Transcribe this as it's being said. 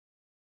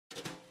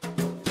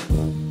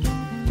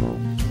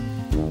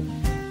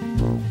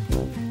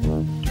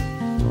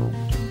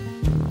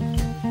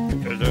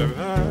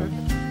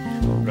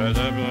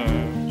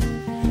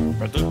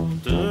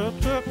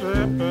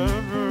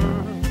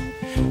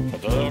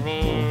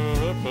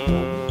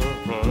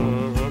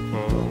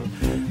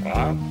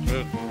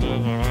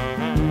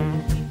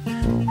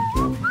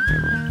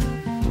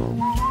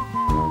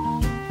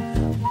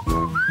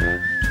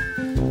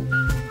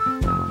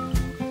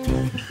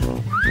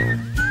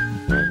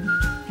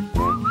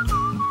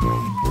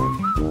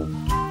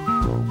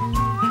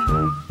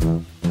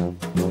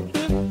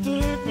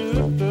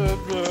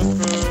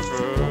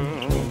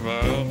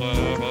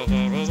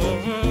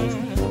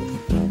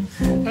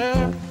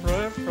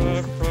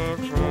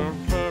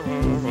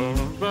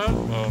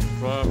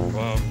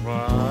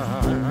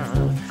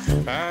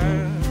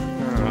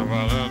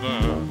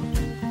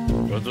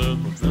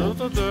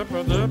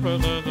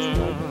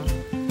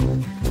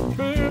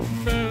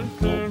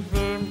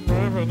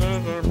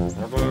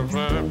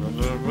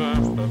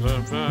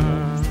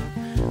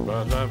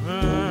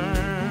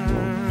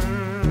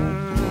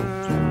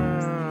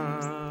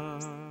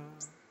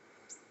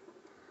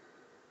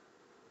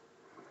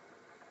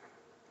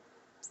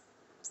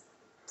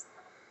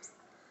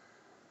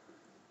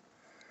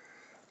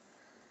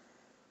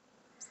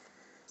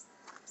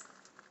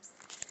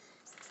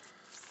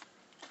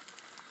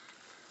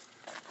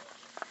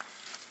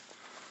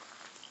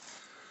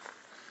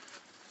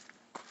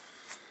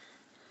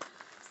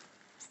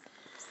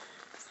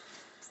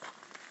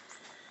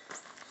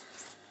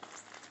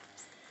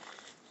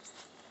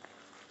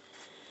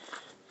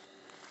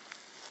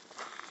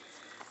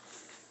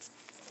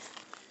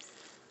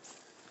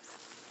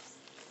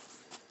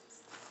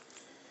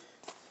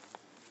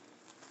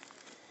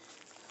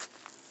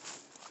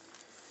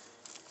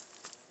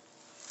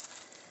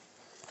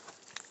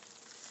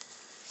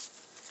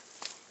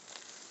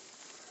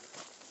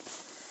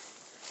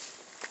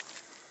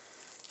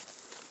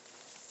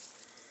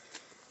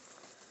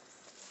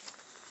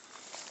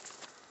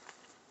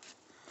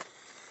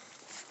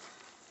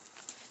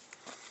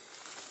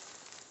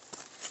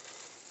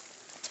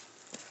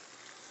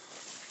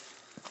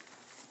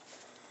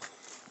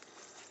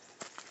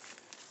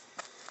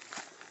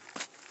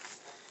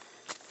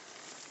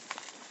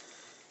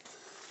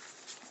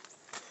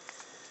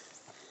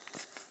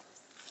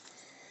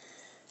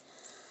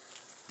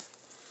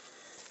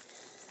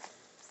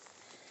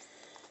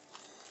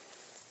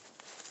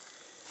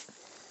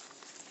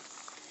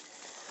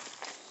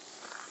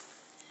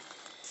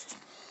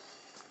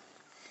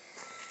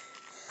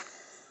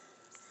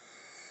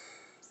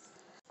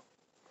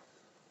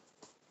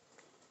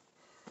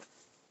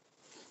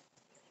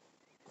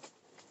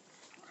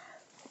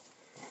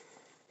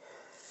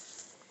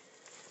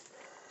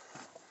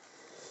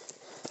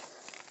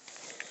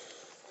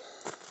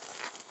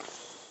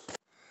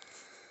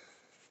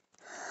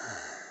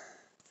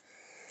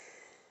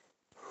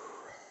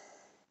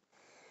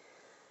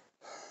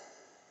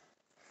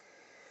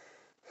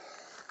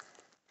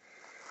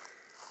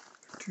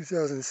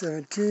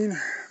2017,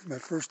 my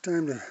first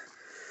time to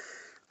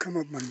come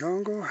up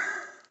Mandango,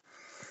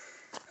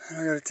 and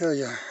I gotta tell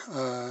you,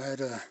 I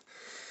had a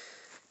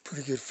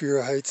pretty good fear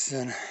of heights,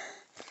 and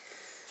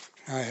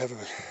now I have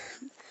a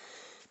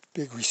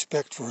big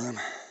respect for them.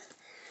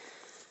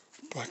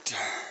 But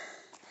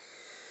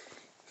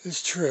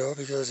this trail,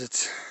 because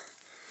it's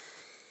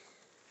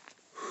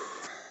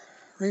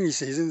rainy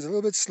season, it's a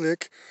little bit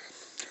slick,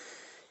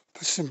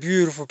 but some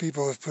beautiful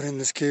people have put in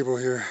this cable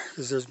here,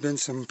 because there's been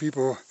some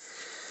people,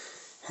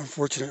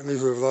 unfortunately,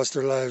 who have lost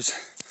their lives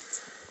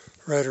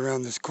right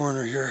around this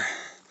corner here.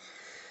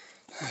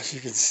 As you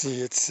can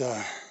see, it's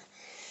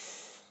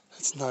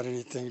not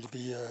anything to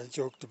be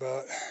joked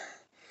about.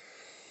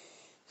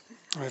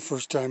 My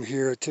first time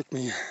here, it took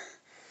me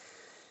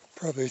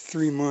probably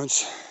 3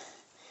 months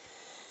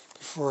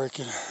before I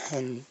could,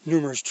 and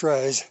numerous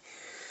tries,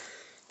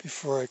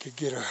 before I could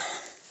get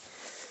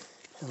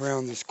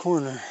around this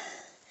corner.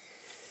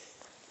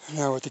 And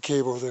now with the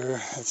cable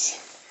there, that's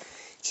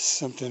just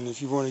something,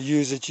 if you want to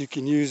use it, you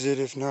can use it.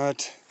 If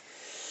not,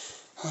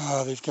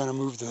 they've kind of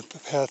moved the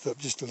path up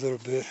just a little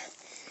bit.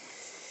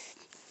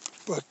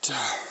 But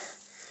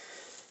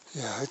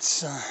yeah,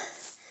 it's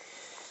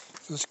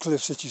those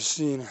cliffs that you've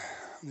seen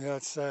on the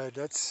outside,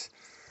 this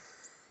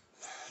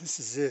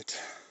is it.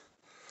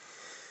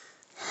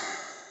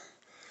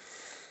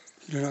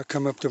 You do not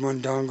come up to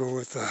Mandango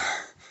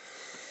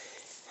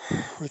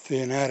with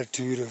an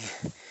attitude of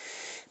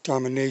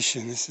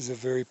domination. This is a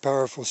very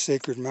powerful,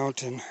 sacred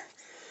mountain.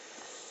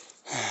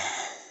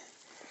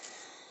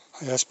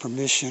 I asked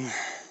permission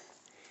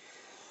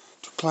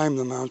to climb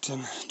the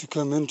mountain, to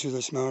come into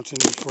this mountain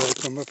before I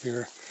come up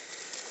here.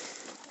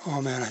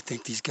 Oh man, I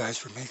thank these guys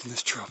for making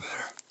this trail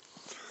better,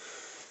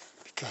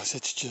 because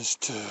it's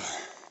just,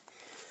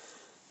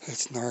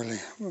 it's gnarly.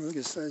 Oh, look at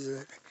the size of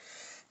that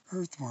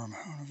earthworm.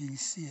 I don't know if you can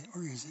see it.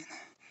 Where is it?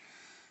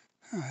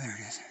 Oh, there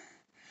it is.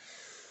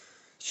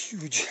 It's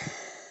huge.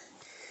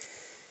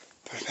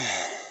 But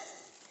man,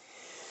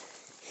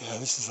 yeah,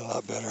 this is a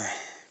lot better.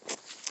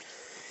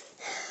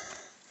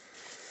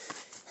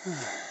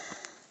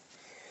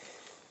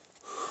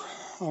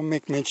 I'll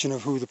make mention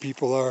of who the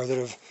people are that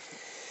have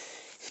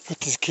put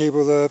this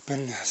cable up,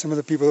 and some of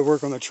the people that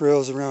work on the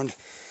trails around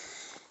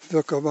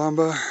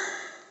Vilcabamba.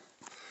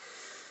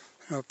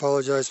 I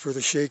apologize for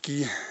the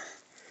shaky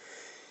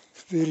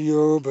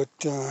video, but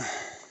yeah,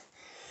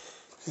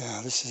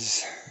 this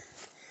is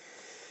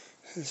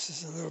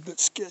a little bit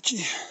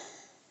sketchy.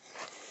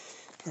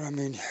 But I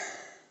mean,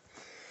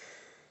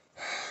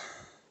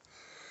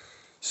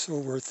 so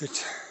worth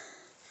it.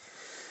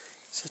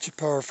 Such a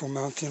powerful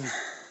mountain.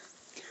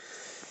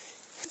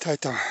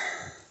 Taita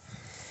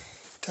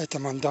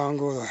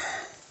Mandango, the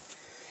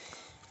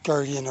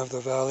guardian of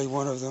the valley,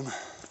 one of them.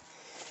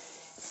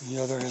 And the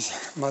other is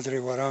Madre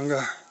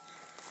Waranga.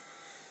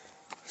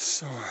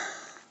 So,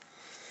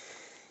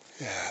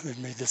 yeah, they've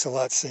made this a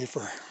lot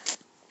safer.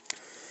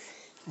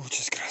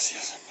 Muchas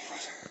gracias,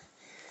 amigos.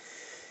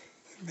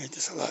 They've made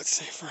this a lot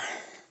safer.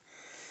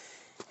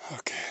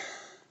 Okay.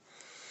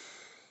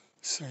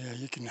 So yeah,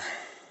 you can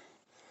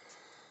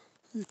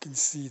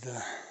see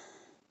the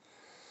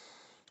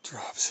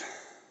drops.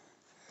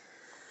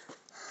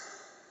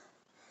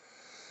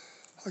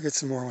 I'll get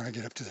some more when I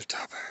get up to the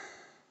top.